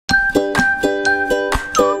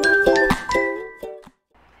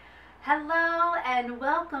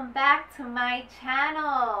welcome back to my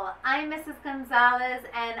channel. I'm Mrs. Gonzalez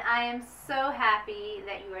and I am so happy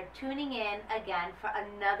that you are tuning in again for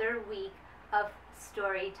another week of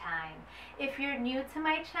story time. If you're new to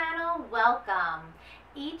my channel, welcome.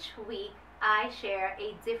 Each week I share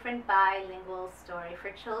a different bilingual story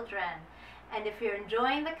for children. And if you're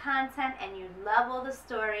enjoying the content and you love all the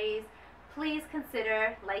stories, please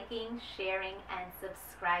consider liking, sharing, and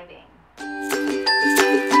subscribing.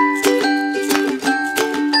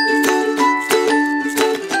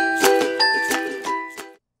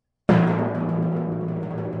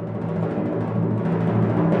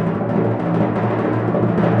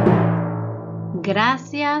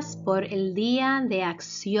 Gracias por el Día de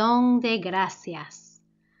Acción de Gracias.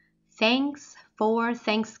 Thanks for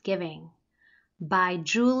Thanksgiving by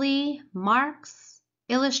Julie Marks,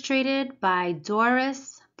 illustrated by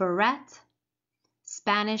Doris Barrette,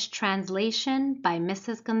 Spanish translation by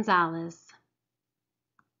Mrs. Gonzalez.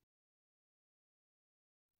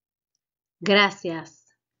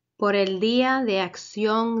 Gracias por el Día de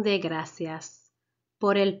Acción de Gracias,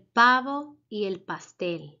 por el pavo y el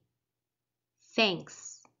pastel.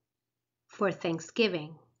 Thanks for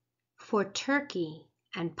Thanksgiving, for turkey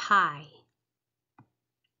and pie.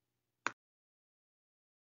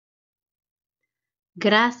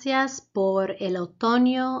 Gracias por el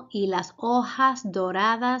otoño y las hojas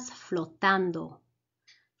doradas flotando.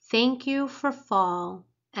 Thank you for fall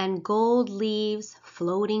and gold leaves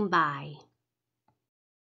floating by.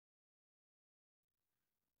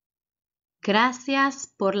 Gracias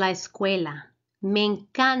por la escuela. Me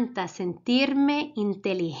encanta sentirme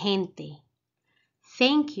inteligente.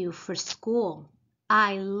 Thank you for school.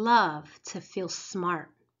 I love to feel smart.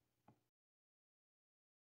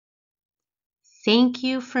 Thank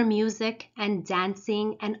you for music and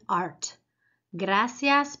dancing and art.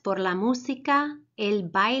 Gracias por la música, el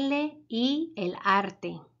baile y el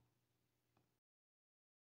arte.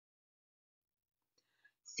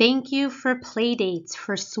 Thank you for playdates,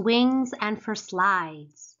 for swings and for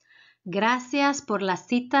slides. Gracias por las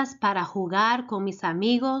citas para jugar con mis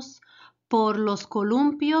amigos, por los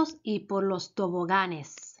columpios y por los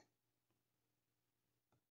toboganes.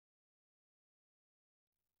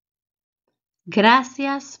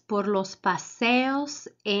 Gracias por los paseos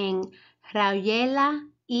en rayuela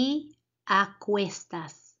y a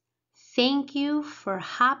cuestas. Thank you for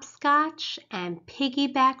hopscotch and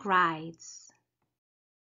piggyback rides.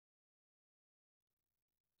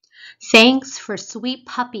 Thanks for sweet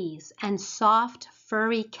puppies and soft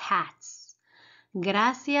furry cats.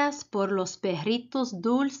 Gracias por los perritos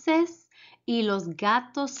dulces y los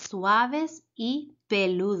gatos suaves y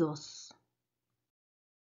peludos.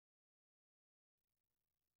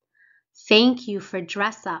 Thank you for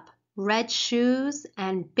dress up, red shoes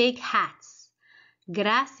and big hats.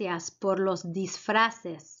 Gracias por los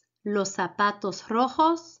disfraces, los zapatos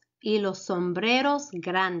rojos y los sombreros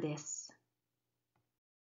grandes.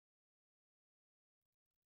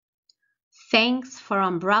 Thanks for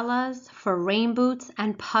umbrellas, for rain boots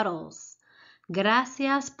and puddles.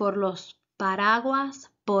 Gracias por los paraguas,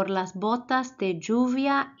 por las botas de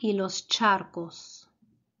lluvia y los charcos.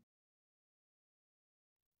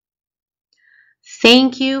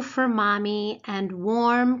 Thank you for mommy and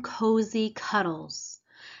warm, cozy cuddles.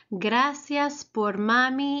 Gracias por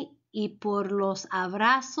mami y por los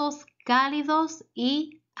abrazos cálidos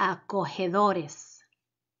y acogedores.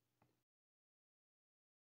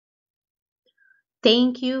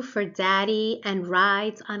 Thank you for daddy and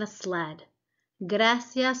rides on a sled.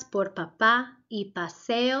 Gracias por papá y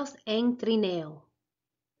paseos en trineo.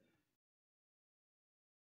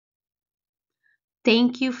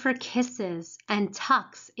 Thank you for kisses and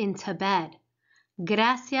tucks into bed.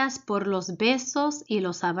 Gracias por los besos y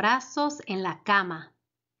los abrazos en la cama.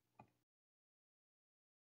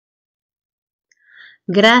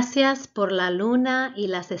 Gracias por la luna y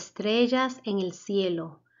las estrellas en el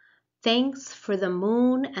cielo. Thanks for the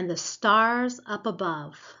moon and the stars up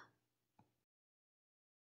above.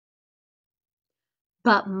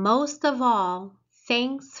 But most of all,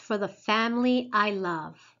 thanks for the family I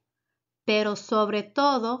love. Pero sobre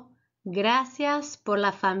todo, gracias por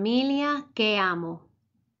la familia que amo.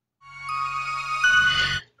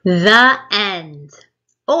 The end.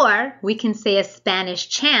 Or we can say a Spanish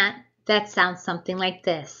chant that sounds something like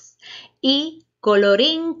this. Y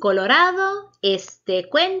colorín colorado, este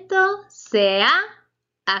cuento se ha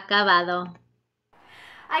acabado.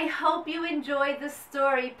 I hope you enjoyed the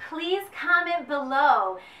story. Please comment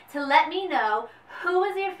below to let me know who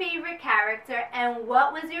was your favorite character and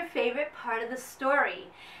what was your favorite part of the story.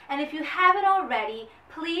 And if you haven't already,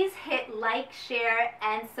 please hit like, share,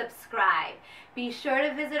 and subscribe. Be sure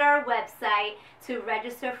to visit our website to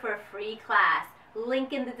register for a free class.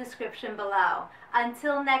 Link in the description below.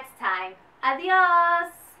 Until next time,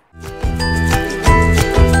 adios!